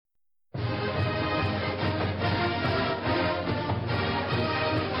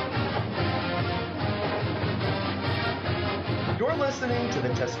listening to the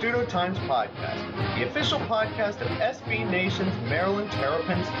Testudo Times Podcast, the official podcast of SB Nation's Maryland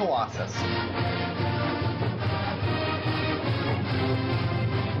Terrapins Colossus.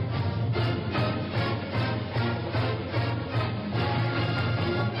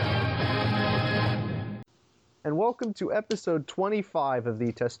 And welcome to episode 25 of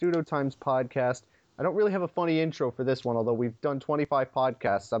the Testudo Times Podcast. I don't really have a funny intro for this one, although we've done 25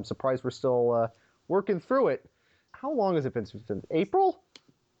 podcasts. I'm surprised we're still working through it. How long has it been since April?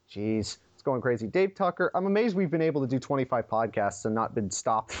 Jeez, it's going crazy. Dave Tucker, I'm amazed we've been able to do 25 podcasts and not been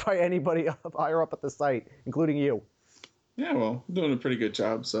stopped by anybody higher up at the site, including you. Yeah, well, I'm doing a pretty good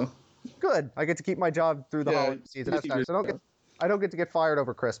job, so. Good. I get to keep my job through the holiday season. So I don't get to get fired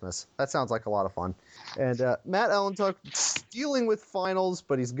over Christmas. That sounds like a lot of fun. And Matt Allentuck dealing with finals,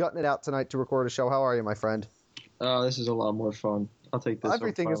 but he's gutting it out tonight to record a show. How are you, my friend? This is a lot more fun. I'll take this.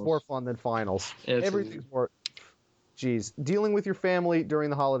 Everything is more fun than finals. Absolutely. Everything's more. Geez, dealing with your family during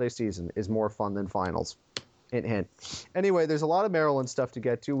the holiday season is more fun than finals. Hint, hint. Anyway, there's a lot of Maryland stuff to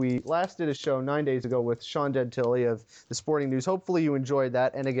get to. We last did a show 9 days ago with Sean Dentilli of the Sporting News. Hopefully you enjoyed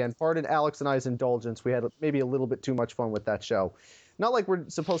that. And again, pardon Alex and I's indulgence. We had maybe a little bit too much fun with that show. Not like we're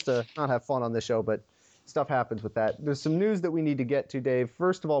supposed to not have fun on this show, but stuff happens with that. There's some news that we need to get to, Dave.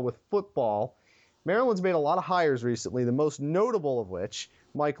 First of all, with football, Maryland's made a lot of hires recently, the most notable of which,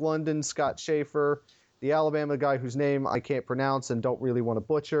 Mike London, Scott Schaefer, the Alabama guy whose name I can't pronounce and don't really want to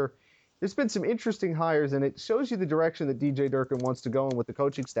butcher. There's been some interesting hires, and it shows you the direction that DJ Durkin wants to go in with the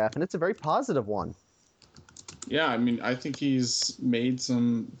coaching staff, and it's a very positive one. Yeah, I mean, I think he's made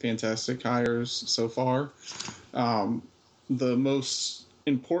some fantastic hires so far. The most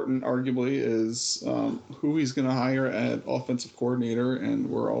important, arguably, is who he's going to hire at offensive coordinator, and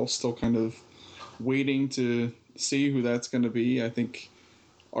we're all still kind of waiting to see who that's going to be. I think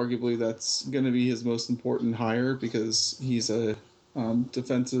arguably that's going to be his most important hire because he's a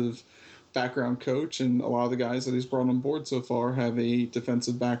defensive background coach, and a lot of the guys that he's brought on board so far have a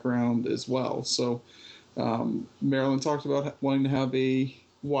defensive background as well. So Maryland talked about wanting to have a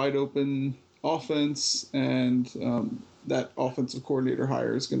wide open offense, and that offensive coordinator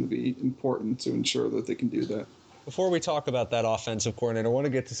hire is going to be important to ensure that they can do that. Before we talk about that offensive coordinator, I want to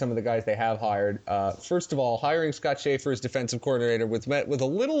get to some of the guys they have hired. First of all, hiring Scott Schaefer as defensive coordinator was met with a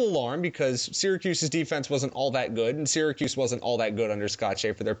little alarm because Syracuse's defense wasn't all that good, and Syracuse wasn't all that good under Scott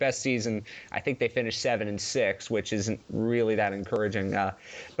Schaefer. Their best season, I think they finished 7-6, which isn't really that encouraging.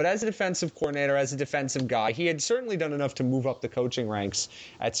 But as a defensive coordinator, as a defensive guy, he had certainly done enough to move up the coaching ranks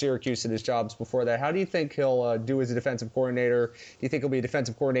at Syracuse in his jobs before that. How do you think he'll do as a defensive coordinator? Do you think he'll be a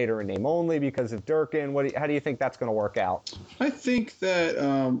defensive coordinator in name only because of Durkin? How do you think that's going to work out? I think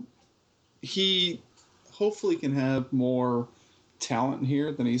that he hopefully can have more talent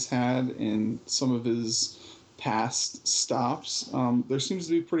here than he's had in some of his past stops. There seems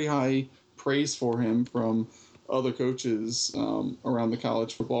to be pretty high praise for him from other coaches around the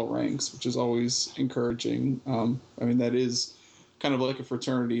college football ranks, which is always encouraging. I mean, that is kind of like a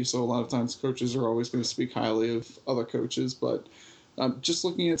fraternity, so a lot of times coaches are always going to speak highly of other coaches, but just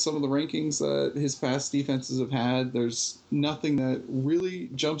looking at some of the rankings that his past defenses have had, there's nothing that really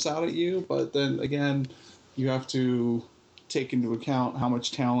jumps out at you. But then again, you have to take into account how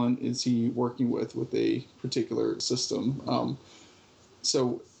much talent is he working with a particular system.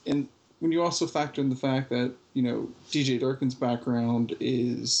 And when you also factor in the fact that, DJ Durkin's background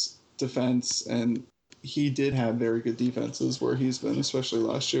is defense, and he did have very good defenses where he's been, especially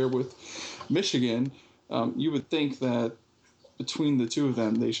last year with Michigan, you would think that between the two of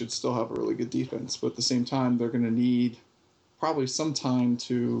them, they should still have a really good defense. But at the same time, they're going to need probably some time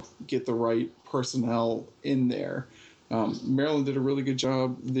to get the right personnel in there. Maryland did a really good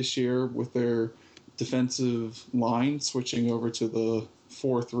job this year with their defensive line, switching over to the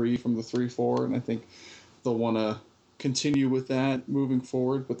 4-3 from the 3-4, and I think they'll want to continue with that moving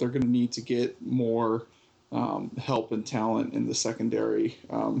forward, but they're going to need to get more help and talent in the secondary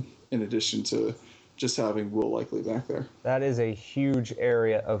in addition to just having Will Likely back there. That is a huge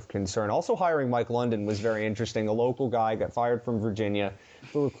area of concern. Also, hiring Mike London was very interesting. A local guy got fired from Virginia.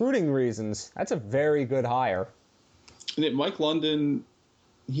 For recruiting reasons, that's a very good hire. And Mike London,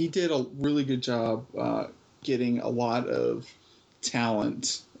 he did a really good job getting a lot of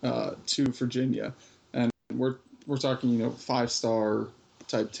talent to Virginia. And we're talking, 5-star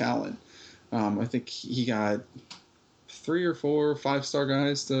type talent. I think he got 3 or 4 5-star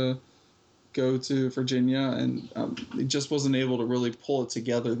guys to go to Virginia, and he just wasn't able to really pull it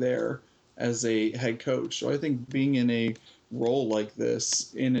together there as a head coach. So I think being in a role like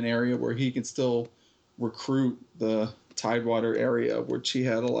this in an area where he can still recruit the Tidewater area, which he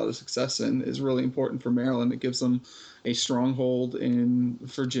had a lot of success in, is really important for Maryland. It gives them a stronghold in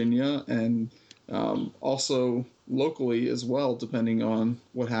Virginia and also locally as well, depending on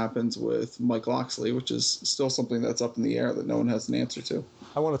what happens with Mike Locksley, which is still something that's up in the air that no one has an answer to.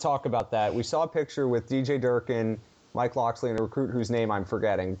 I want to talk about that. We saw a picture with DJ Durkin, Mike Locksley, and a recruit whose name I'm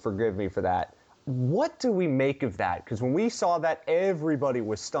forgetting. Forgive me for that. What do we make of that? Because when we saw that, everybody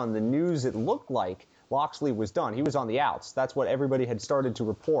was stunned. The news, it looked like Locksley was done. He was on the outs. That's what everybody had started to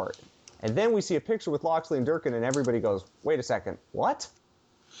report. And then we see a picture with Locksley and Durkin, and everybody goes, wait a second, what?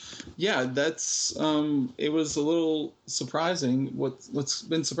 Yeah, that's it was a little surprising. What's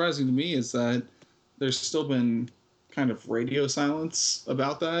been surprising to me is that there's still been kind of radio silence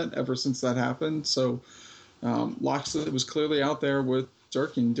about that ever since that happened. So Locksley was clearly out there with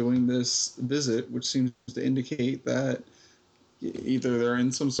Durkin doing this visit, which seems to indicate that either they're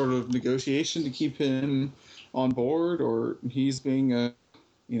in some sort of negotiation to keep him on board, or he's being a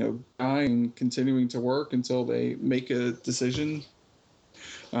guy and continuing to work until they make a decision.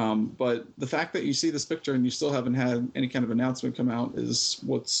 But the fact that you see this picture and you still haven't had any kind of announcement come out is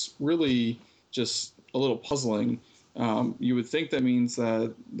what's really just a little puzzling. You would think that means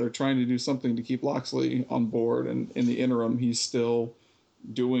that they're trying to do something to keep Locksley on board, and in the interim, he's still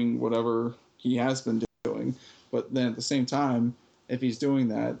doing whatever he has been doing. But then at the same time, if he's doing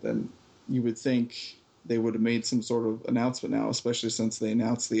that, then you would think they would have made some sort of announcement now, especially since they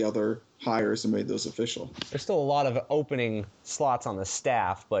announced the other hires and made those official. There's still a lot of opening slots on the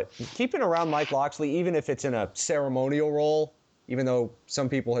staff, but keeping around Mike Locksley, even if it's in a ceremonial role, even though some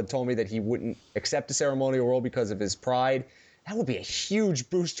people had told me that he wouldn't accept a ceremonial role because of his pride, that would be a huge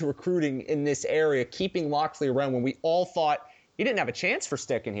boost to recruiting in this area, keeping Locksley around when we all thought he didn't have a chance for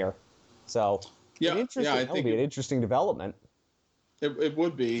sticking here. So that would be an interesting development. It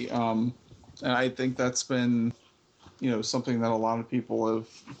would be. And I think that's been, something that a lot of people have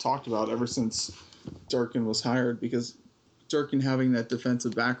talked about ever since Durkin was hired, because Durkin having that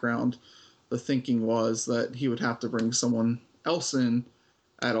defensive background, the thinking was that he would have to bring someone else in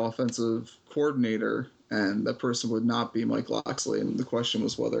at offensive coordinator, and that person would not be Mike Locksley. And the question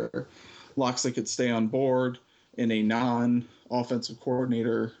was whether Locksley could stay on board in a non-offensive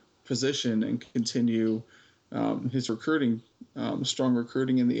coordinator position and continue his recruiting, strong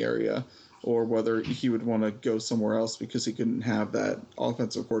recruiting in the area, or whether he would want to go somewhere else because he couldn't have that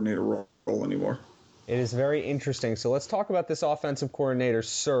offensive coordinator role anymore. It is very interesting. So let's talk about this offensive coordinator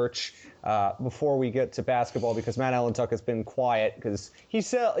search before we get to basketball, because Matt Allentuck has been quiet because he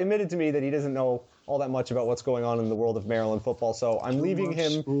admitted to me that he doesn't know all that much about what's going on in the world of Maryland football. So I'm leaving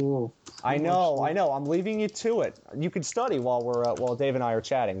him. I know. I'm leaving you to it. You can study while Dave and I are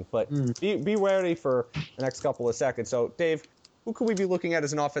chatting, but be ready for the next couple of seconds. So Dave, who could we be looking at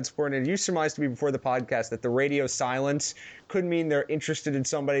as an offensive coordinator? You surmised to me before the podcast that the radio silence could mean they're interested in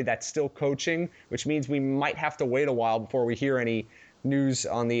somebody that's still coaching, which means we might have to wait a while before we hear any news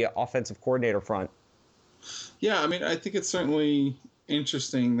on the offensive coordinator front. Yeah, I mean, I think it's certainly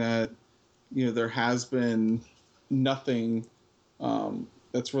interesting that, there has been nothing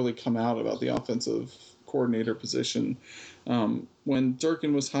that's really come out about the offensive coordinator position. When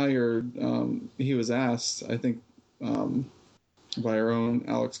Durkin was hired, he was asked, I think, by our own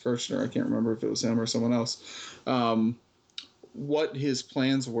Alex Kirshner, I can't remember if it was him or someone else, what his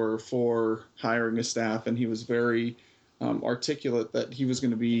plans were for hiring a staff, and he was very articulate that he was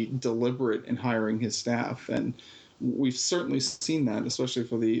going to be deliberate in hiring his staff, and we've certainly seen that, especially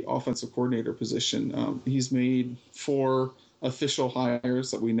for the offensive coordinator position. He's made 4 official hires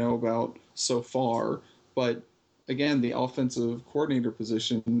that we know about so far, but again, the offensive coordinator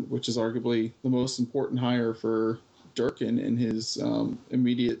position, which is arguably the most important hire for Durkin in his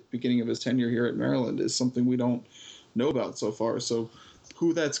immediate beginning of his tenure here at Maryland, is something we don't know about so far. So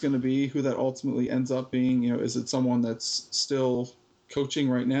who that's going to be, who that ultimately ends up being, is it someone that's still coaching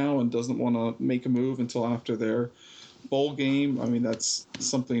right now and doesn't want to make a move until after their bowl game? I mean, that's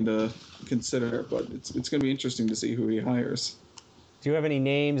something to consider, but it's going to be interesting to see who he hires. Do you have any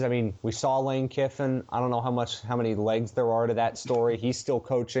names? I mean, we saw Lane Kiffin. I don't know how many legs there are to that story. He's still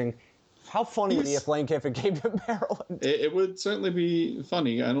coaching. How funny would it be if Lane Kiffin came to Maryland? It would certainly be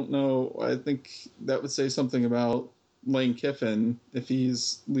funny. I don't know. I think that would say something about Lane Kiffin if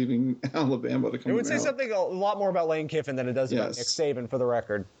he's leaving Alabama to come to Maryland. It would say something a lot more about Lane Kiffin than it does about Nick Saban, for the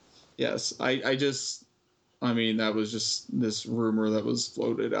record. Yes. I mean, that was just this rumor that was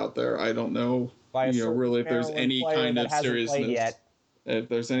floated out there. I don't know, really, if there's any kind of seriousness. If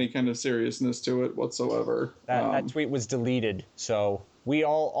there's any kind of seriousness to it whatsoever. That tweet was deleted, so we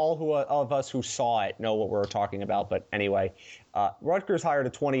all of us who saw it know what we're talking about. But anyway, Rutgers hired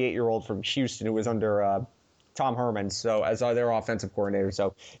a 28-year-old from Houston who was under Tom Herman, so as their offensive coordinator.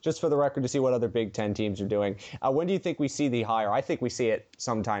 So just for the record, to see what other Big Ten teams are doing. When do you think we see the hire? I think we see it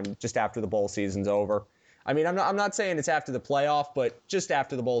sometime just after the bowl season's over. I mean, I'm not saying it's after the playoff, but just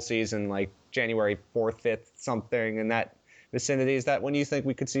after the bowl season, like January 4th, 5th, something in that vicinity. Is that when you think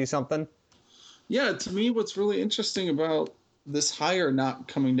we could see something? Yeah, to me, what's really interesting about this hire not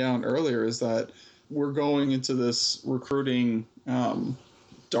coming down earlier is that we're going into this recruiting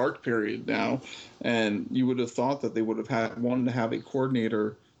dark period now, and you would have thought that they would have wanted to have a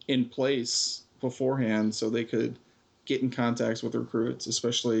coordinator in place beforehand so they could get in contact with recruits,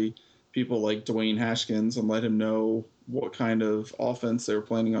 especially people like Dwayne Haskins, and let him know what kind of offense they were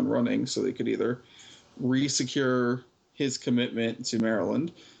planning on running so they could either re-secure his commitment to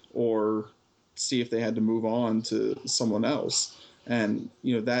Maryland or see if they had to move on to someone else. And,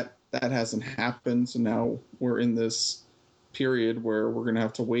 that hasn't happened. So now we're in this period where we're going to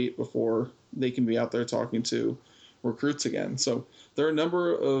have to wait before they can be out there talking to recruits again. So there are a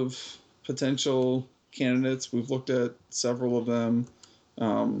number of potential candidates. We've looked at several of them.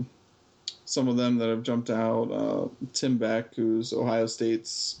 Some of them that have jumped out, Tim Beck, who's Ohio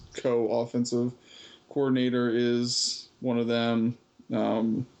State's co-offensive coordinator, is one of them.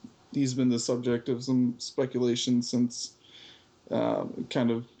 He's been the subject of some speculation since it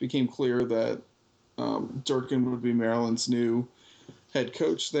kind of became clear that Durkin would be Maryland's new head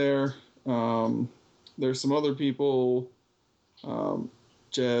coach there. There's some other people.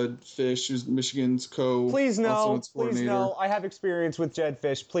 Jedd Fisch, who's Michigan's Please no. I have experience with Jedd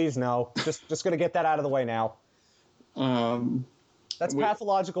Fisch. Please no. Just going to get that out of the way now. That's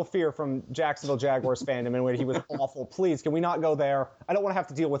pathological fear from Jacksonville Jaguars fandom, and when he was awful. Please, can we not go there? I don't want to have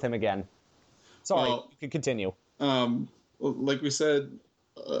to deal with him again. Sorry, you can continue. Like we said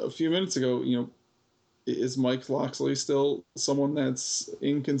a few minutes ago, is Mike Locksley still someone that's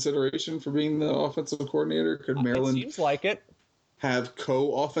in consideration for being the offensive coordinator? Could Maryland seems like it have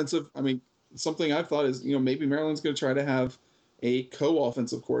co-offensive? I mean, something I've thought is, maybe Maryland's going to try to have a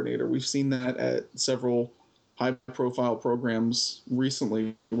co-offensive coordinator. We've seen that at several high-profile programs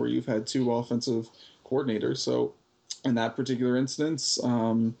recently where you've had two offensive coordinators. So in that particular instance,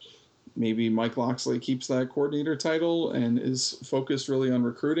 maybe Mike Locksley keeps that coordinator title and is focused really on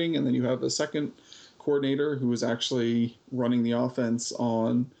recruiting, and then you have a second coordinator who is actually running the offense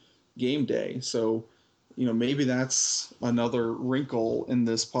on game day. So, maybe that's another wrinkle in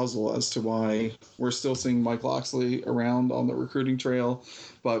this puzzle as to why we're still seeing Mike Locksley around on the recruiting trail,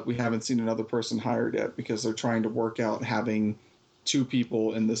 but we haven't seen another person hired yet because they're trying to work out having two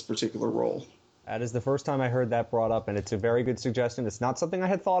people in this particular role. That is the first time I heard that brought up, and it's a very good suggestion. It's not something I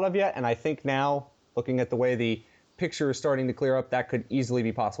had thought of yet, and I think now, looking at the way the picture is starting to clear up, that could easily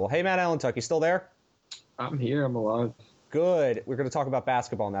be possible. Hey, Matt Allentuck, you still there? I'm here. I'm alive. Good. We're going to talk about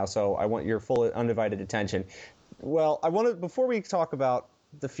basketball now, so I want your full undivided attention. Well, before we talk about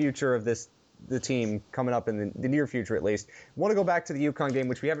the future of the team coming up in the near future at least, I want to go back to the UConn game,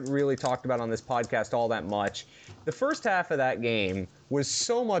 which we haven't really talked about on this podcast all that much. The first half of that game was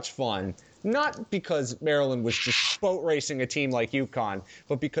so much fun, not because Maryland was just boat racing a team like UConn,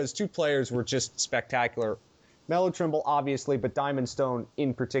 but because two players were just spectacular. Melo Trimble, obviously, but Diamond Stone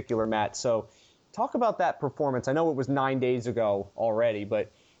in particular, Matt. So talk about that performance. I know it was 9 days ago already, but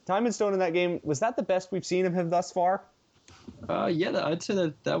Diamond Stone in that game, was that the best we've seen of him thus far? Yeah, I'd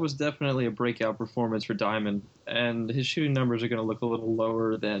say that was definitely a breakout performance for Diamond, and his shooting numbers are going to look a little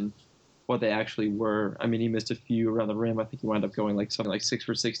lower than what they actually were. I mean, he missed a few around the rim. I think he wound up going something like 6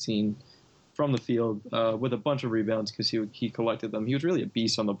 for 16 from the field with a bunch of rebounds because he collected them. He was really a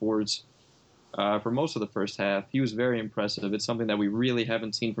beast on the boards for most of the first half. He was very impressive. It's something that we really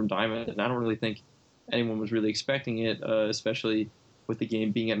haven't seen from Diamond, and I don't really think anyone was really expecting it, especially with the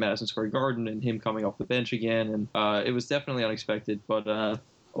game being at Madison Square Garden and him coming off the bench again. And it was definitely unexpected, but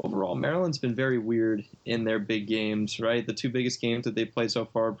overall, Maryland's been very weird in their big games, right? The two biggest games that they've played so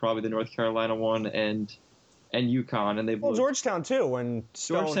far are probably the North Carolina one and UConn, and they've Georgetown too, when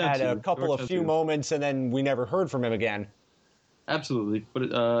Stone had a couple of few moments and then we never heard from him again. Absolutely.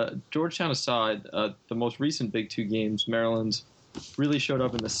 But Georgetown aside, the most recent Big Two games, Maryland really showed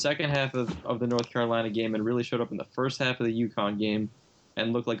up in the second half of the North Carolina game and really showed up in the first half of the UConn game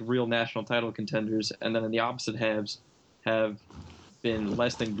and looked like real national title contenders. And then in the opposite halves have been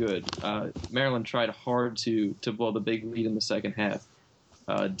less than good. Maryland tried hard to blow the big lead in the second half.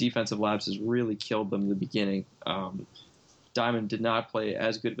 Defensive lapses really killed them in the beginning. Diamond did not play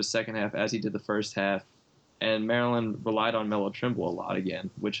as good of a second half as he did the first half. And Maryland relied on Melo Trimble a lot again,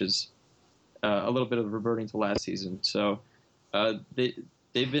 which is a little bit of reverting to last season. So they've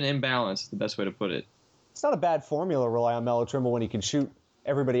been imbalanced, the best way to put it. It's not a bad formula to rely on Melo Trimble when he can shoot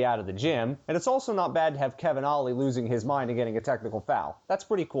everybody out of the gym. And it's also not bad to have Kevin Ollie losing his mind and getting a technical foul. That's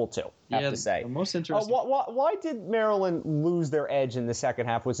pretty cool, too, I have to say. The most interesting... Why did Maryland lose their edge in the second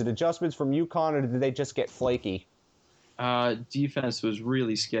half? Was it adjustments from UConn, or did they just get flaky? Defense was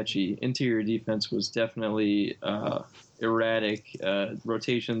really sketchy. Interior defense was definitely erratic.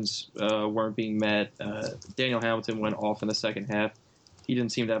 Rotations weren't being met. Daniel Hamilton went off in the second half. He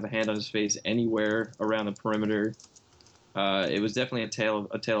didn't seem to have a hand on his face anywhere around the perimeter. It was definitely a tale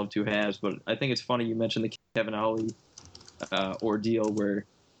of two halves. But I think it's funny you mentioned the Kevin Ollie ordeal, where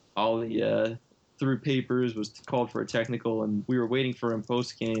Ollie threw papers, was called for a technical, and we were waiting for him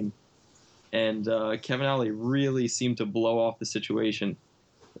post game. And Kevin Ollie really seemed to blow off the situation.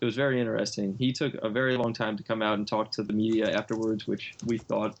 It was very interesting. He took a very long time to come out and talk to the media afterwards, which we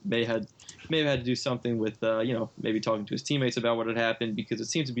thought may have had to do something with, maybe talking to his teammates about what had happened, because it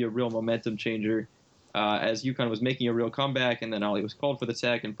seemed to be a real momentum changer as UConn was making a real comeback, and then Ollie was called for the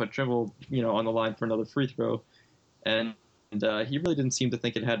tech and put Trimble, on the line for another free throw. And he really didn't seem to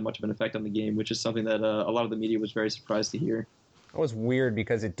think it had much of an effect on the game, which is something that a lot of the media was very surprised to hear. That was weird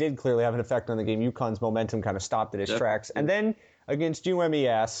because it did clearly have an effect on the game. UConn's momentum kind of stopped at its tracks. And then against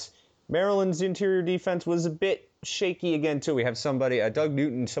UMES, Maryland's interior defense was a bit shaky again, too. We have somebody, Doug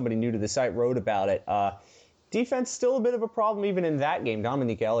Newton, somebody new to the site, wrote about it. Defense still a bit of a problem even in that game.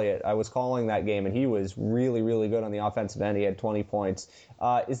 Dominique Elliott, I was calling that game, and he was really, really good on the offensive end. He had 20 points.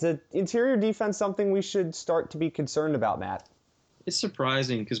 Is the interior defense something we should start to be concerned about, Matt? It's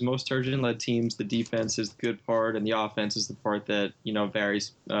surprising because most Turgeon-led teams, the defense is the good part and the offense is the part that,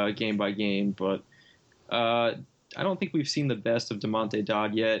 varies game by game. But I don't think we've seen the best of DeMonte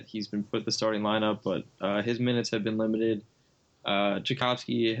Dodd yet. He's been put in the starting lineup, but his minutes have been limited.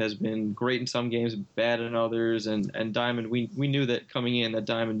 Tchaikovsky has been great in some games, bad in others. And Diamond, we knew that coming in that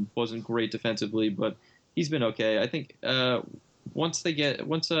Diamond wasn't great defensively, but he's been okay. I think once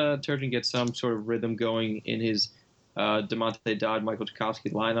Turgeon gets some sort of rhythm going in his DeMonte Dodd, Michael Tchaikovsky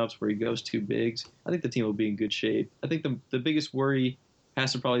lineups where he goes two bigs, I think the team will be in good shape. I think the biggest worry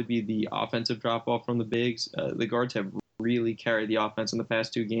has to probably be the offensive drop-off from the bigs. The guards have really carried the offense in the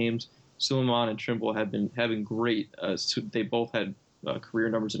past two games. Suleiman and Trimble have been having great. They both had career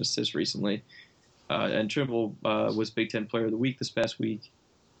numbers and assists recently. And Trimble was Big Ten Player of the Week this past week.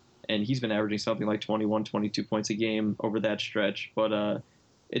 And he's been averaging something like 21, 22 points a game over that stretch. But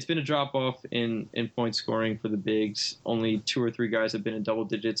it's been a drop-off in point scoring for the bigs. Only two or three guys have been in double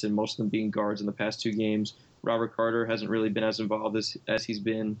digits, and most of them being guards in the past two games. Robert Carter hasn't really been as involved as he's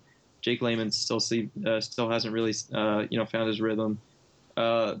been. Jake Lehman still hasn't really found his rhythm.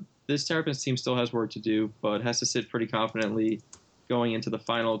 This Terrapins team still has work to do, but has to sit pretty confidently going into the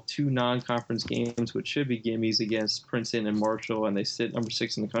final two non-conference games, which should be gimmies against Princeton and Marshall, and they sit number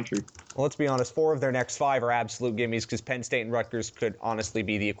 6 in the country. Well, let's be honest, 4 of their next 5 are absolute gimmies because Penn State and Rutgers could honestly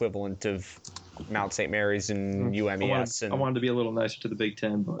be the equivalent of Mount St. Mary's and UMES. I wanted to be a little nicer to the Big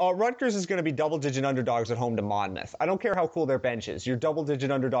Ten. But Rutgers is going to be double-digit underdogs at home to Monmouth. I don't care how cool their bench is. You're double-digit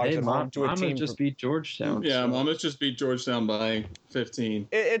underdogs at home to a team. Monmouth just beat Georgetown. Yeah, Monmouth just beat Georgetown by 15.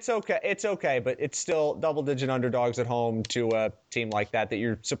 It's okay, but it's still double-digit underdogs at home to a team like that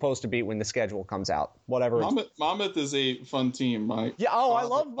you're supposed to beat when the schedule comes out. Whatever. Monmouth is a fun team. I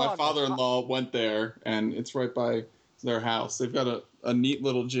love Monmouth. My father-in-law went there, and it's right by their house. They've got a neat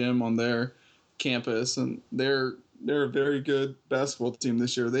little gym on their campus, and they're a very good basketball team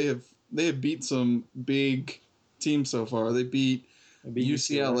this year. They have beat some big teams so far. They beat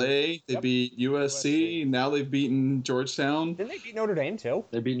UCLA, they beat USC, now they've beaten Georgetown. Didn't they beat Notre Dame too?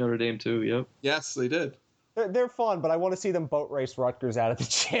 They beat Notre Dame too, yep. Yes, they did. They're fun, but I want to see them boat race Rutgers out of the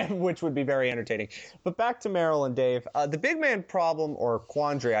gym, which would be very entertaining. But back to Maryland, Dave. The big man problem, or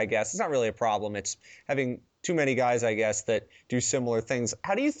quandary, I guess, it's not really a problem. It's having too many guys, I guess, that do similar things.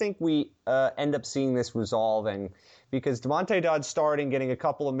 How do you think we end up seeing this resolving? Because DeMonte Dodd's starting, getting a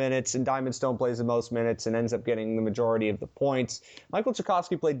couple of minutes, and Diamond Stone plays the most minutes and ends up getting the majority of the points. Michael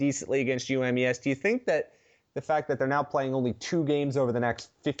Tchaikovsky played decently against UMES. Do you think that the fact that they're now playing only 2 games over the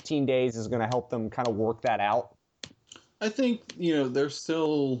next 15 days is going to help them kind of work that out? I think, they're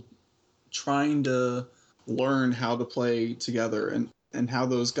still trying to learn how to play together, and how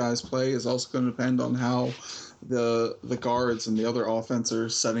those guys play is also going to depend on how the guards and the other offense are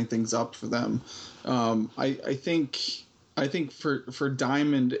setting things up for them. I think for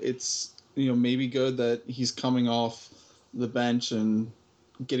Diamond, it's maybe good that he's coming off the bench and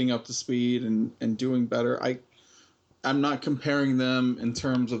getting up to speed and doing better. I'm not comparing them in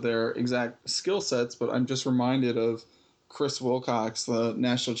terms of their exact skill sets, but I'm just reminded of Chris Wilcox, the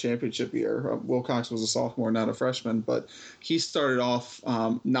national championship year. Wilcox was a sophomore, not a freshman, but he started off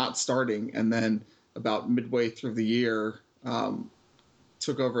not starting, and then about midway through the year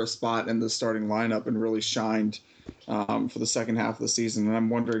took over a spot in the starting lineup and really shined for the second half of the season. And I'm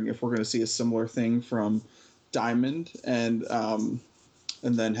wondering if we're going to see a similar thing from Diamond and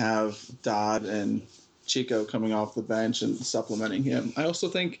then have Dodd and Chico coming off the bench and supplementing him. I also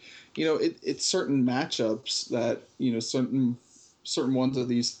think, it's certain matchups that, certain ones of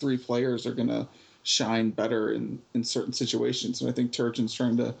these three players are going to shine better in certain situations. And I think Turgeon's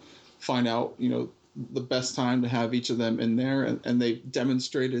trying to find out, the best time to have each of them in there. And they've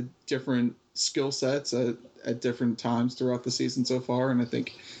demonstrated different skill sets at different times throughout the season so far. And I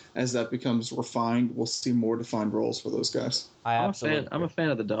think as that becomes refined, we'll see more defined roles for those guys. I'm a fan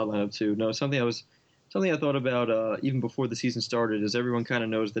of the Dodd lineup too. No, something I thought about even before the season started is everyone kind of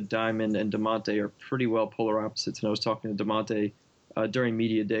knows that Diamond and DeMonte are pretty well polar opposites. And I was talking to DeMonte during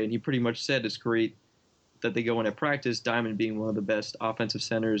media day, and he pretty much said it's great that they go in at practice, Diamond being one of the best offensive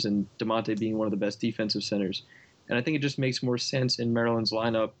centers and DeMonte being one of the best defensive centers. And I think it just makes more sense in Maryland's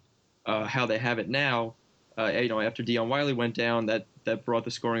lineup how they have it now. After Dion Wiley went down, that brought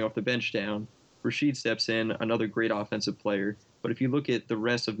the scoring off the bench down. Rasheed steps in, another great offensive player. But if you look at the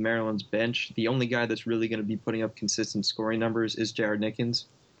rest of Maryland's bench, the only guy that's really going to be putting up consistent scoring numbers is Jared Nickens.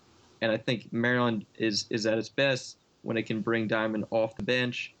 And I think Maryland is at its best when it can bring Diamond off the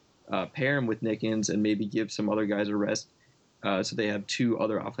bench, pair him with Nickens, and maybe give some other guys a rest so they have two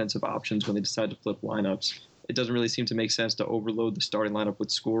other offensive options when they decide to flip lineups. It doesn't really seem to make sense to overload the starting lineup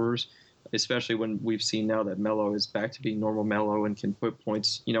with scorers, especially when we've seen now that Melo is back to being normal Melo and can put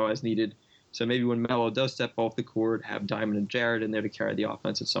points, as needed. So maybe when Melo does step off the court, have Diamond and Jared in there to carry the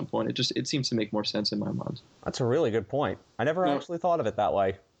offense at some point. It seems to make more sense in my mind. That's a really good point. I never actually thought of it that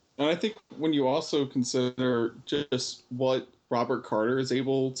way. And I think when you also consider just what Robert Carter is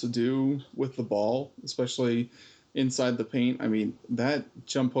able to do with the ball, especially inside the paint, I mean, that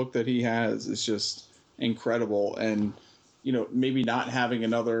jump hook that he has is just incredible. And, maybe not having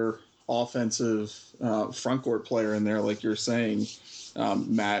another offensive front court player in there, like you're saying,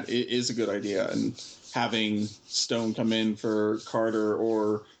 Matt, it is a good idea. And having Stone come in for Carter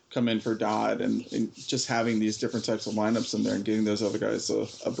or come in for Dodd and just having these different types of lineups in there and giving those other guys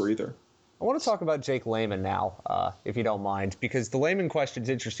a breather. I want to talk about Jake Layman now, if you don't mind, because the Layman question is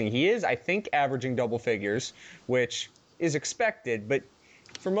interesting. He is, I think, averaging double figures, which is expected, but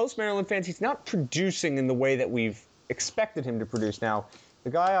for most Maryland fans, he's not producing in the way that we've expected him to produce. Now, the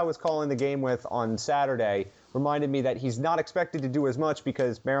guy I was calling the game with on Saturday reminded me that he's not expected to do as much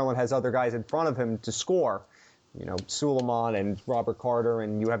because Maryland has other guys in front of him to score. Suleiman and Robert Carter,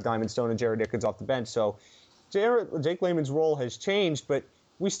 and you have Diamond Stone and Jared Nickens off the bench. So Jake Layman's role has changed, but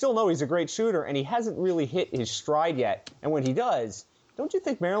we still know he's a great shooter, and he hasn't really hit his stride yet. And when he does, don't you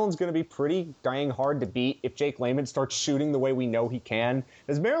think Maryland's going to be pretty dang hard to beat if Jake Layman starts shooting the way we know he can?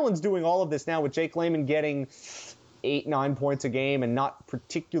 As Maryland's doing all of this now with Jake Layman getting 8-9 points a game and not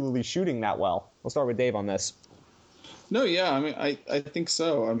particularly shooting that well. We'll start with Dave on this. No, yeah, I mean, I think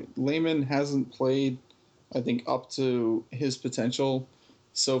so. I mean, Layman hasn't played, I think, up to his potential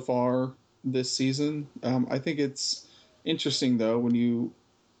so far this season. I think it's interesting, though, when you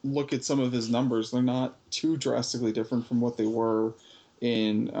look at some of his numbers, they're not too drastically different from what they were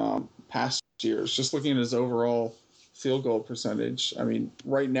in past years. Just looking at his overall field goal percentage, I mean,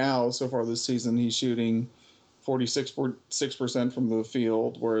 right now, so far this season, he's shooting 46% from the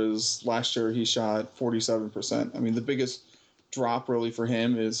field, whereas last year he shot 47%. I mean, the biggest drop really for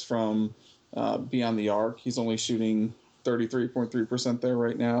him is from beyond the arc. He's only shooting 33.3% there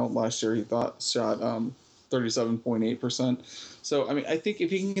right now. Last year he shot 37.8%. So, I mean, I think if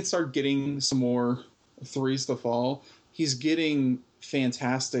he can start getting some more threes to fall, he's getting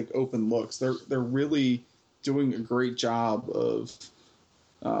fantastic open looks. They're really doing a great job of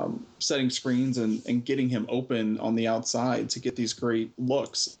setting screens and getting him open on the outside to get these great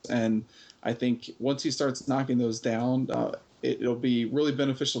looks. And I think once he starts knocking those down, it'll be really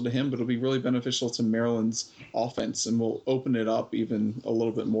beneficial to him, but it'll be really beneficial to Maryland's offense, and will open it up even a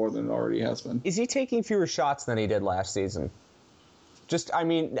little bit more than it already has been. Is he taking fewer shots than he did last season? Just, I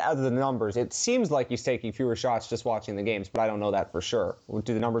mean, out of the numbers, it seems like he's taking fewer shots just watching the games, but I don't know that for sure.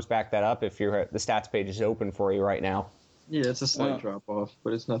 Do the numbers back that up if the stats page is open for you right now? Yeah, it's a slight drop-off,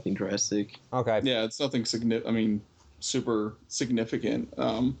 but it's nothing drastic. Okay. Yeah, it's nothing super significant.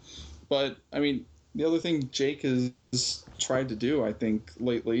 But, I mean, the other thing Jake has tried to do, I think,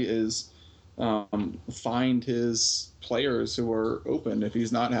 lately is find his players who are open. If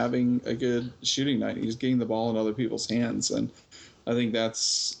he's not having a good shooting night, he's getting the ball in other people's hands. And I think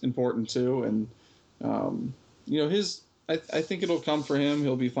that's important, too. And, I think it'll come for him.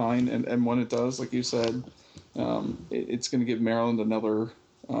 He'll be fine. And when it does, like you said, it's going to give Maryland another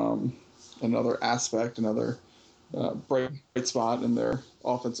aspect, another bright spot in their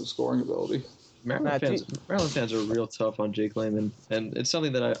offensive scoring ability. Maryland fans are real tough on Jake Layman, and it's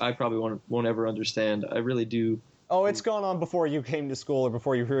something that I probably won't ever understand. I really do. Oh, it's gone on before you came to school or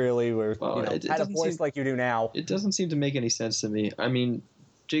before you really were had a voice like you do now. It doesn't seem to make any sense to me. I mean,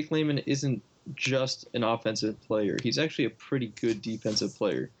 Jake Layman isn't just an offensive player. He's actually a pretty good defensive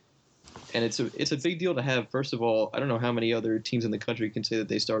player. And it's a big deal to have. First of all, I don't know how many other teams in the country can say that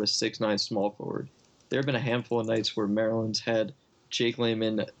they start a 6'9" small forward. There have been a handful of nights where Maryland's had Jake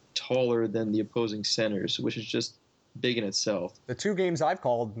Layman taller than the opposing centers, which is just big in itself. The two games I've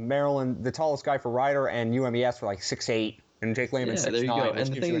called, Maryland, the tallest guy for Ryder, and UMES were like 6'8", and Jake Layman 6'9", there you go.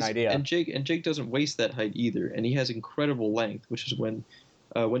 which gives you an idea. And Jake doesn't waste that height either, and he has incredible length, which is when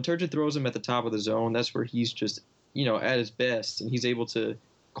Turgeon throws him at the top of the zone, that's where he's just, at his best, and he's able to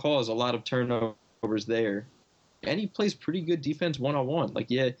cause a lot of turnovers there. And he plays pretty good defense one-on-one. Like,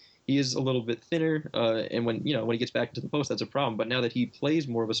 yeah, he is a little bit thinner, and when he gets back to the post, that's a problem. But now that he plays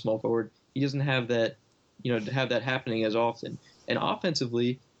more of a small forward, he doesn't have that, to have that happening as often. And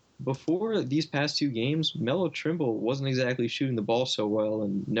offensively, before these past two games, Melo Trimble wasn't exactly shooting the ball so well,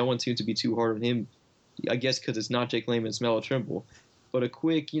 and no one seemed to be too hard on him, I guess because it's not Jake Layman, it's Melo Trimble. But a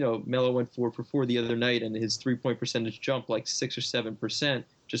quick, Melo went 4 for 4 the other night, and his three-point percentage jumped like 6 or 7%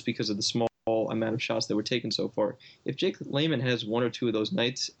 just because of the small amount of shots that were taken so far. If Jake Layman has 1 or 2 of those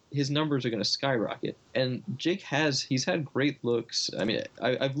nights, his numbers are going to skyrocket. And Jake he's had great looks. I mean,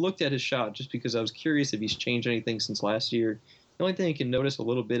 I've looked at his shot just because I was curious if he's changed anything since last year. The only thing I can notice a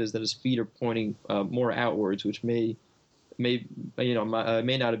little bit is that his feet are pointing more outwards, which may not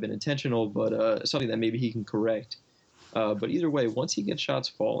have been intentional, but something that maybe he can correct. But either way, once he gets shots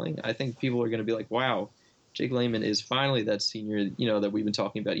falling, I think people are going to be like, wow, Jake Layman is finally that senior, that we've been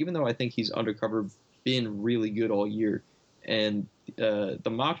talking about, even though I think he's undercover been really good all year. And the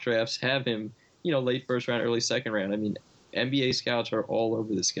mock drafts have him, late first round, early second round. I mean, NBA scouts are all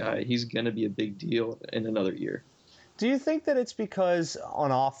over this guy. He's going to be a big deal in another year. Do you think that it's because on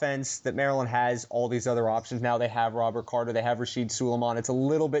offense that Maryland has all these other options? Now they have Robert Carter, they have Rasheed Suleiman. It's a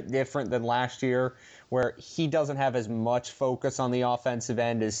little bit different than last year where he doesn't have as much focus on the offensive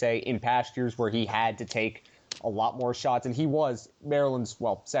end as, say, in past years where he had to take a lot more shots. And he was Maryland's,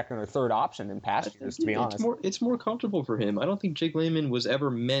 second or third option in past years, to be honest. It's more comfortable for him. I don't think Jake Layman was ever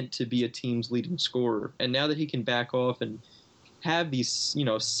meant to be a team's leading scorer. And now that he can back off and have these,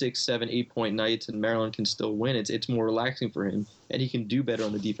 6, 7, 8-point nights and Maryland can still win, it's more relaxing for him, and he can do better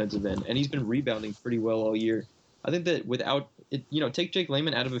on the defensive end. And he's been rebounding pretty well all year. I think that without it, take Jake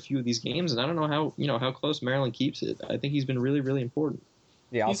Layman out of a few of these games, and I don't know how close Maryland keeps it. I think he's been really, really important.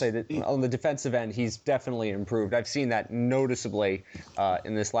 Yeah, I'll say that on the defensive end, he's definitely improved. I've seen that noticeably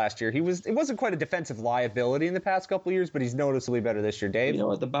in this last year. It wasn't quite a defensive liability in the past couple of years, but he's noticeably better this year. Dave? You know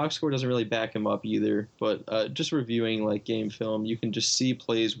what? The box score doesn't really back him up either, but just reviewing game film, you can just see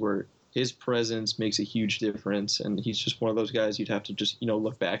plays where his presence makes a huge difference, and he's just one of those guys you'd have to just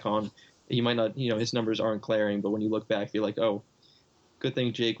look back on. He might not, his numbers aren't glaring, but when you look back, you're like, oh, good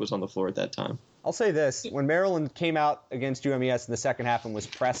thing Jake was on the floor at that time. I'll say this. When Maryland came out against UMES in the second half and was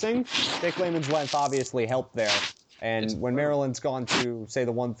pressing, Jake Layman's length obviously helped there. And when Maryland's gone to, say,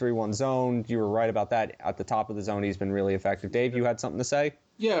 the 1-3-1 zone, you were right about that. At the top of the zone, he's been really effective. Dave, you had something to say?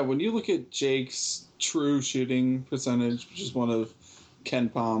 Yeah, when you look at Jake's true shooting percentage, which is one of Ken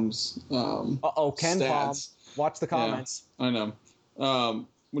Palm's Ken stats. Palm. Watch the comments. Yeah, I know.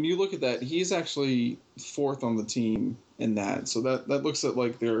 When you look at that, he's actually 4th on the team in that. So that looks at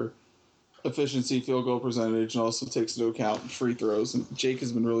their efficiency, field goal percentage, and also takes into account free throws. And Jake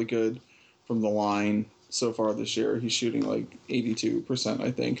has been really good from the line so far this year. He's shooting 82%,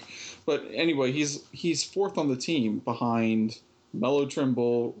 I think. But anyway, he's 4th on the team behind Melo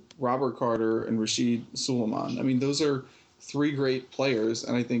Trimble, Robert Carter, and Rasheed Suleiman. I mean, those are 3 great players,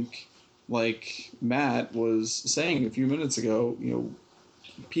 and I think, like Matt was saying a few minutes ago,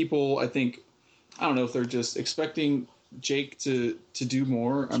 people, I don't know if they're just expecting Jake to do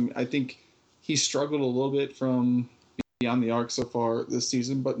more. I mean, I think he struggled a little bit from beyond the arc so far this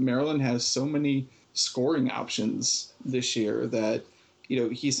season, but Maryland has so many scoring options this year that,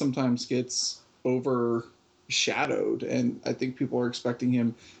 he sometimes gets overshadowed, and I think people are expecting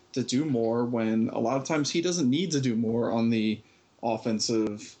him to do more when a lot of times he doesn't need to do more on the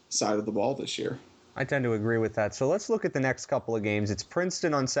offensive side of the ball this year. I tend to agree with that. So let's look at the next couple of games. It's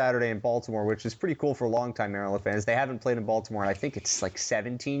Princeton on Saturday and Baltimore, which is pretty cool for longtime Maryland fans. They haven't played in Baltimore in, I think it's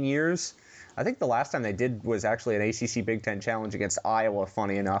 17 years. I think the last time they did was actually an ACC Big Ten Challenge against Iowa,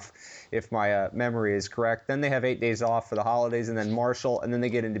 funny enough, if my memory is correct. Then they have 8 days off for the holidays, and then Marshall, and then they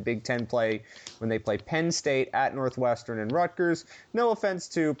get into Big Ten play when they play Penn State at Northwestern and Rutgers. No offense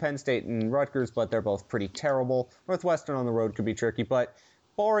to Penn State and Rutgers, but they're both pretty terrible. Northwestern on the road could be tricky, but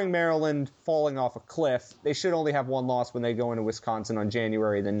barring Maryland falling off a cliff, they should only have one loss when they go into Wisconsin on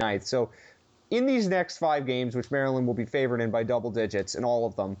January the 9th. So in these next 5 games, which Maryland will be favored in by double digits in all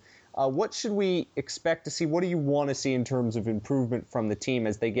of them, what should we expect to see? What do you want to see in terms of improvement from the team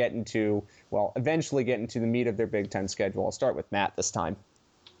as they get into, well, eventually get into the meat of their Big Ten schedule? I'll start with Matt this time.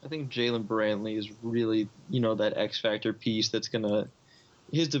 I think Jalen Brantley is really, that X factor piece that's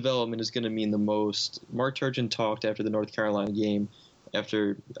his development is going to mean the most. Mark Turgeon talked after the North Carolina game,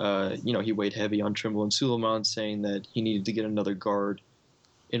 after, he weighed heavy on Trimble and Suleiman, saying that he needed to get another guard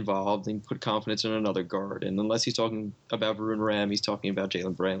involved and put confidence in another guard. And unless he's talking about Varun Ram, he's talking about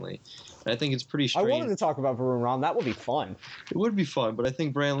Jalen Brantley. And I think it's pretty strange. I wanted to talk about Varun Ram. That would be fun. It would be fun, but I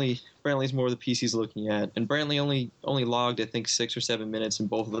think Brantley's more the piece he's looking at. And Brantley only logged, I think, 6 or 7 minutes in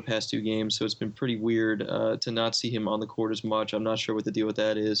both of the past 2 games, so it's been pretty weird to not see him on the court as much. I'm not sure what the deal with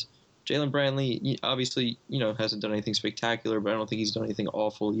that is. Jalen Brantley, obviously, hasn't done anything spectacular, but I don't think he's done anything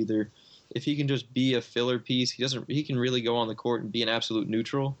awful either. If he can just be a filler piece, he can really go on the court and be an absolute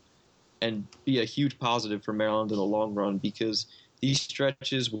neutral and be a huge positive for Maryland in the long run, because these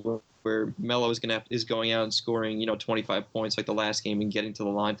stretches where Melo is going out and scoring, 25 points like the last game and getting to the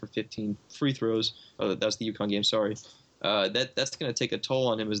line for 15 free throws. Oh, that's the UConn game, sorry. That's going to take a toll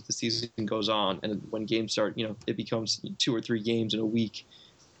on him as the season goes on, and when games start, it becomes 2 or 3 games in a week.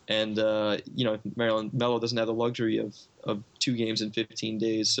 And, Melo doesn't have the luxury of 2 games in 15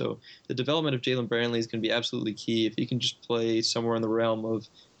 days. So the development of Jalen Brantley is going to be absolutely key. If he can just play somewhere in the realm of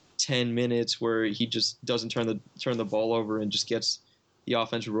 10 minutes where he just doesn't turn the ball over and just gets the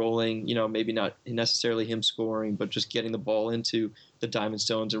offense rolling, maybe not necessarily him scoring, but just getting the ball into the Diamond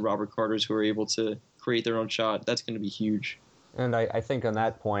Stones and Robert Carters who are able to create their own shot, that's going to be huge. And I think on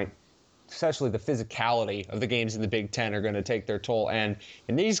that point, especially the physicality of the games in the Big Ten are going to take their toll. And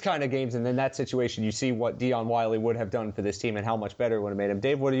in these kind of games, and in that situation, you see what Dion Wiley would have done for this team and how much better it would have made him.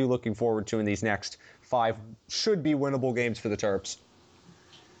 Dave, what are you looking forward to in these next 5 should-be winnable games for the Terps?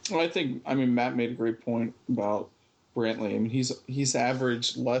 Well, Matt made a great point about Brantley. He's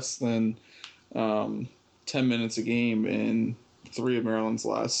averaged less than 10 minutes a game in 3 of Maryland's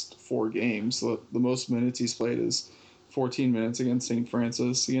last 4 games. The most minutes he's played is 14 minutes against St.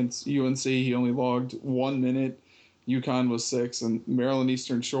 Francis. Against UNC, he only logged 1 minute. UConn was 6, and Maryland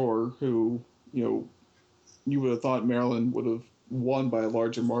Eastern Shore, who, you would have thought Maryland would have won by a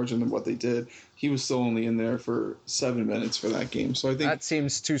larger margin than what they did. He was still only in there for 7 minutes for that game. So I think that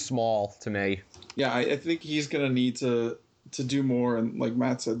seems too small to me. Yeah, I think he's going to need to do more, and like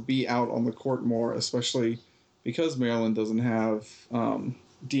Matt said, be out on the court more, especially because Maryland doesn't have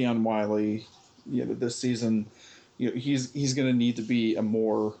Dion Wiley, this season. He's going to need to be a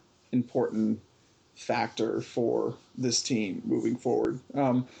more important factor for this team moving forward.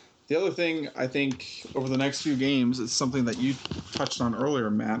 The other thing I think over the next few games is something that you touched on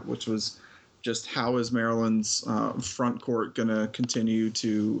earlier, Matt, which was just how is Maryland's front court going to continue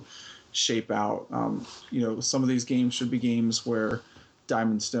to shape out. Some of these games should be games where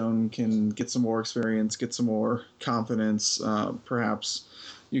Diamond Stone can get some more experience, get some more confidence. Perhaps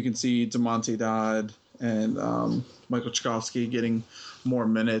you can see DeMonte Dodd and Michael Tchaikovsky getting more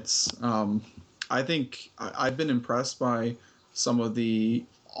minutes. I think I've been impressed by some of the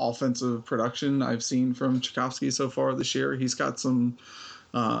offensive production I've seen from Tchaikovsky so far this year. He's got some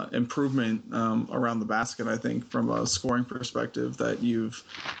improvement around the basket, I think, from a scoring perspective that you've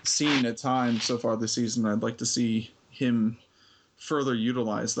seen at times so far this season. I'd like to see him further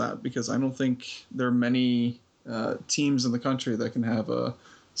utilize that, because I don't think there are many teams in the country that can have a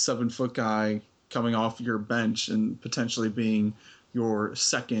 7-foot guy coming off your bench and potentially being your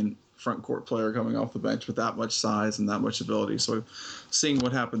second front court player coming off the bench with that much size and that much ability. So seeing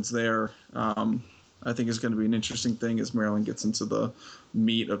what happens there, I think is going to be an interesting thing as Maryland gets into the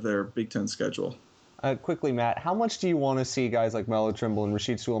meat of their Big Ten schedule. Quickly, Matt, how much do you want to see guys like Melo Trimble and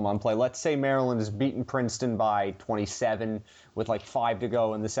Rasheed Suleiman play? Let's say Maryland has beaten Princeton by 27 with 5 to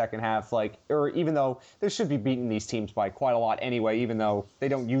go in the second half, or even though they should be beating these teams by quite a lot anyway, even though they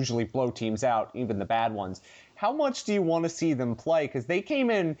don't usually blow teams out, even the bad ones. How much do you want to see them play? Because they came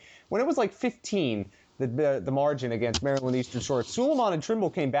in, when it was 15, the margin against Maryland Eastern Shore, Suleiman and Trimble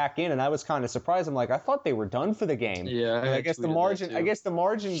came back in, and I was kind of surprised. I'm I thought they were done for the game. Yeah, I guess the margin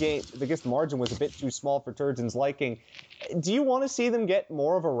was a bit too small for Turgeon's liking. Do you want to see them get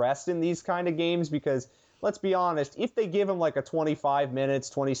more of a rest in these kind of games? Because let's be honest, if they give him like a 25 minutes,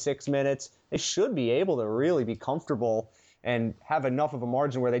 26 minutes, they should be able to really be comfortable and have enough of a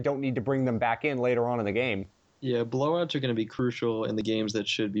margin where they don't need to bring them back in later on in the game. Yeah, blowouts are going to be crucial in the games that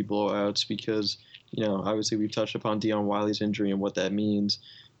should be blowouts because, obviously we've touched upon Dion Wiley's injury and what that means.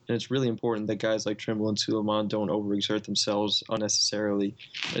 And it's really important that guys like Trimble and Suleiman don't overexert themselves unnecessarily.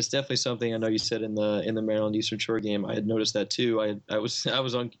 It's definitely something I know you said in the Maryland Eastern Shore game. I had noticed that too. I was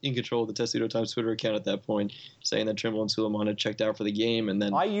in control of the Testudo Times Twitter account at that point, saying that Trimble and Suleiman had checked out for the game, and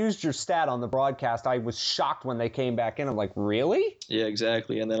then I used your stat on the broadcast. I was shocked when they came back in. I'm like, really? Yeah,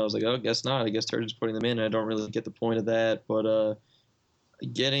 exactly. And then I was like, oh, guess not. I guess Turgeon's putting them in. I don't really get the point of that, but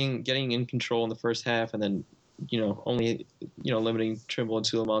getting in control in the first half, and then only limiting Trimble and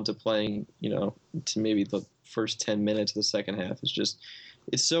Suleiman to playing to maybe the first 10 minutes of the second half is just,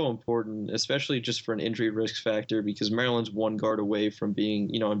 it's so important, especially just for an injury risk factor, because Maryland's one guard away from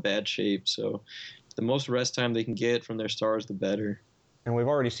being in bad shape. So the most rest time they can get from their stars, the better. And we've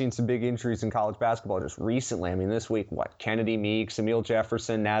already seen some big injuries in college basketball just recently. I mean, this week, Kennedy Meeks, Emil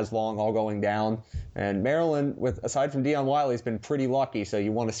Jefferson, Naz Long all going down. And Maryland, aside from Dion Wiley, has been pretty lucky, so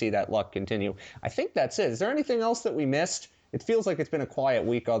you want to see that luck continue. I think that's it. Is there anything else that we missed? It feels like it's been a quiet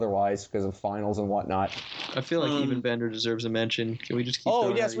week otherwise because of finals and whatnot. I feel like Ivan Bender deserves a mention. Can we just keep Oh,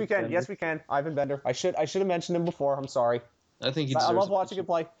 throwing yes, out we Ivan can. Bender? Yes, we can. Ivan Bender. I should have mentioned him before. I'm sorry. I think he I deserves love a watching mention. him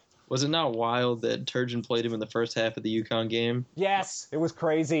play. Was it not wild that Turgeon played him in the first half of the UConn game? Yes, it was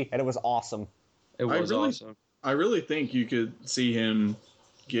crazy, and it was awesome. It was awesome. I really think you could see him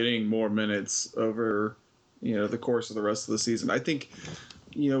getting more minutes over, the course of the rest of the season. I think,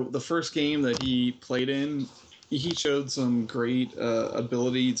 the first game that he played in, he showed some great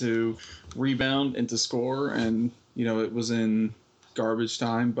ability to rebound and to score, and, it was in garbage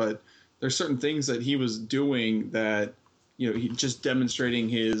time, but there's certain things that he was doing that, he just demonstrating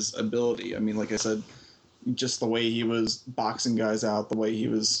his ability. I mean, like I said, just the way he was boxing guys out, the way he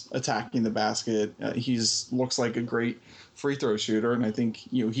was attacking the basket. Looks like a great free throw shooter, and I think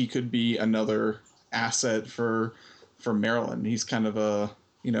he could be another asset for Maryland. He's kind of a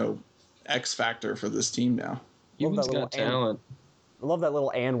X factor for this team now. Ivan's got talent. I love that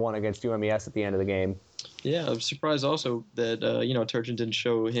little and one against UMES at the end of the game. Yeah, I'm surprised also that Turgeon didn't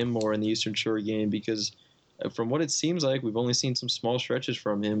show him more in the Eastern Shore game because from what it seems like, we've only seen some small stretches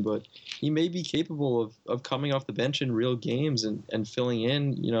from him, but he may be capable of coming off the bench in real games and filling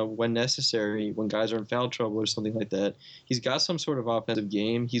in, when necessary, when guys are in foul trouble or something like that. He's got some sort of offensive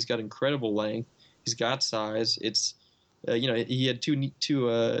game. He's got incredible length. He's got size. It's, he had two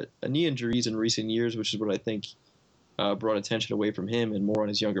knee injuries in recent years, which is what I think brought attention away from him and more on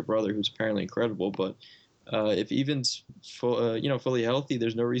his younger brother, who's apparently incredible. But if Evan's fully healthy,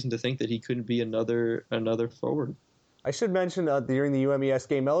 there's no reason to think that he couldn't be another forward. I should mention during the UMES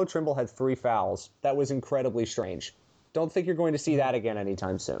game, Melo Trimble had 3 fouls. That was incredibly strange. Don't think you're going to see that again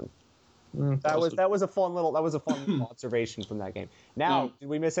anytime soon. That was a fun little observation from that game. Now, did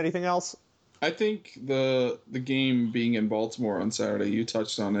we miss anything else? I think the game being in Baltimore on Saturday, you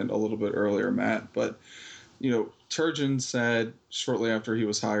touched on it a little bit earlier, Matt, but Turgeon said shortly after he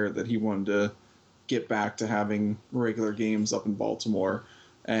was hired that he wanted to get back to having regular games up in Baltimore,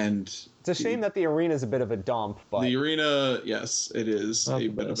 and it's a shame that the arena is a bit of a dump. But the arena, yes, it is a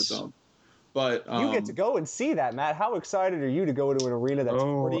bit of a dump. But you get to go and see that, Matt. How excited are you to go to an arena that's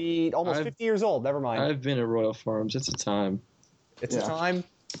almost 50 years old? Never mind. I've been at Royal Farms. It's a time. It's a time.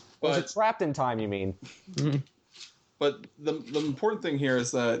 Was it trapped in time? You mean? But the important thing here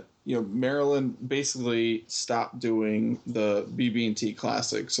is that Maryland basically stopped doing the BB&T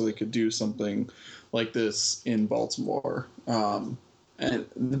Classic so they could do something like this in Baltimore. And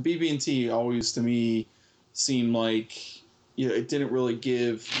the BB&T always, to me, seemed like it didn't really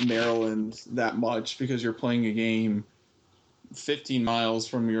give Maryland that much because you're playing a game 15 miles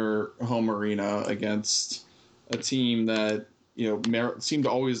from your home arena against a team that seemed to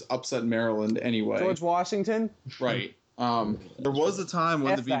always upset Maryland anyway. George Washington, right? There was a time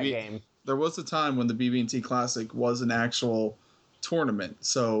when the BB&T Classic was an actual tournament.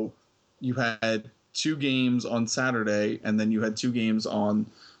 So you had 2 games on Saturday, and then you had 2 games on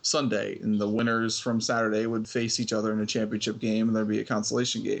Sunday, and the winners from Saturday would face each other in a championship game, and there'd be a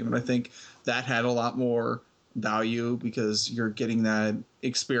consolation game. And I think that had a lot more value because you're getting that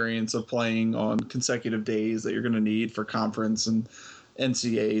experience of playing on consecutive days that you're going to need for conference and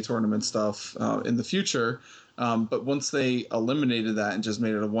NCAA tournament stuff in the future. But once they eliminated that and just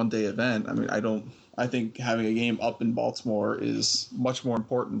made it a one-day event, I mean, I think having a game up in Baltimore is much more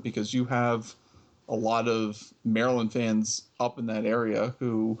important because you have a lot of Maryland fans up in that area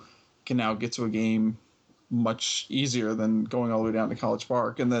who can now get to a game much easier than going all the way down to College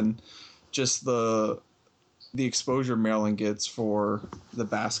Park. And then just the the exposure Maryland gets for the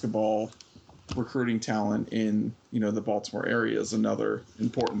basketball recruiting talent in, the Baltimore area is another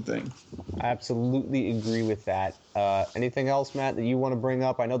important thing. I absolutely agree with that. Anything else, Matt, that you want to bring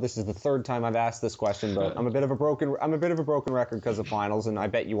up? I know this is the third time I've asked this question, but I'm a bit of a broken record because of finals, and I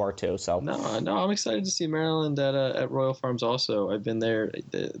bet you are too. So No, I'm excited to see Maryland at Royal Farms. Also, I've been there.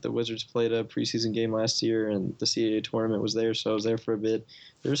 The Wizards played a preseason game last year, and the CAA tournament was there, so I was there for a bit.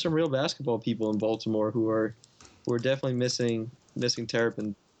 There's some real basketball people in Baltimore who are definitely missing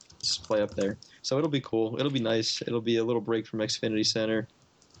Terrapin play up there. So it'll be cool. It'll be nice. It'll be a little break from Xfinity Center.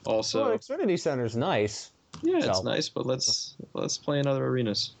 Also, Xfinity Center's nice. Yeah, it's nice, but let's play in other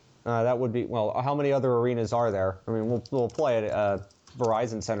arenas. That would be, well, how many other arenas are there? I mean, we'll play at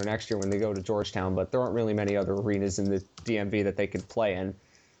Verizon Center next year when they go to Georgetown, but there aren't really many other arenas in the DMV that they could play in.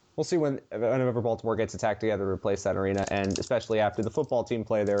 We'll see whenever Baltimore gets attacked together to replace that arena, and especially after the football team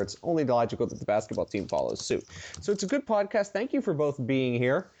play there, it's only logical that the basketball team follows suit. So it's a good podcast. Thank you for both being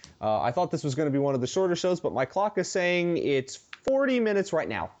here. I thought this was going to be one of the shorter shows, but my clock is saying it's 40 minutes right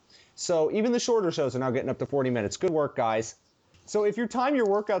now. So even the shorter shows are now getting up to 40 minutes. Good work, guys. So if you time your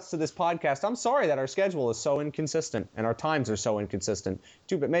workouts to this podcast, I'm sorry that our schedule is so inconsistent and our times are so inconsistent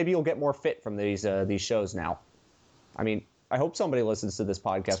too, but maybe you'll get more fit from these shows now. I mean, I hope somebody listens to this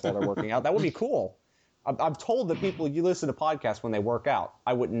podcast while they're working out. That would be cool. I'm told that you listen to podcasts when they work out.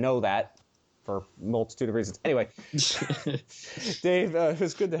 I wouldn't know that for a multitude of reasons. Anyway, Dave, it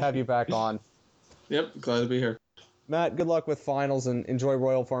was good to have you back on. Yep, glad to be here. Matt, good luck with finals and enjoy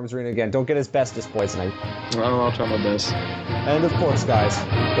Royal Farms Arena again. Don't get asbestos poisoning. I'll try my best. And of course, guys,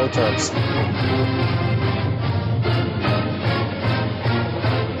 go Terps.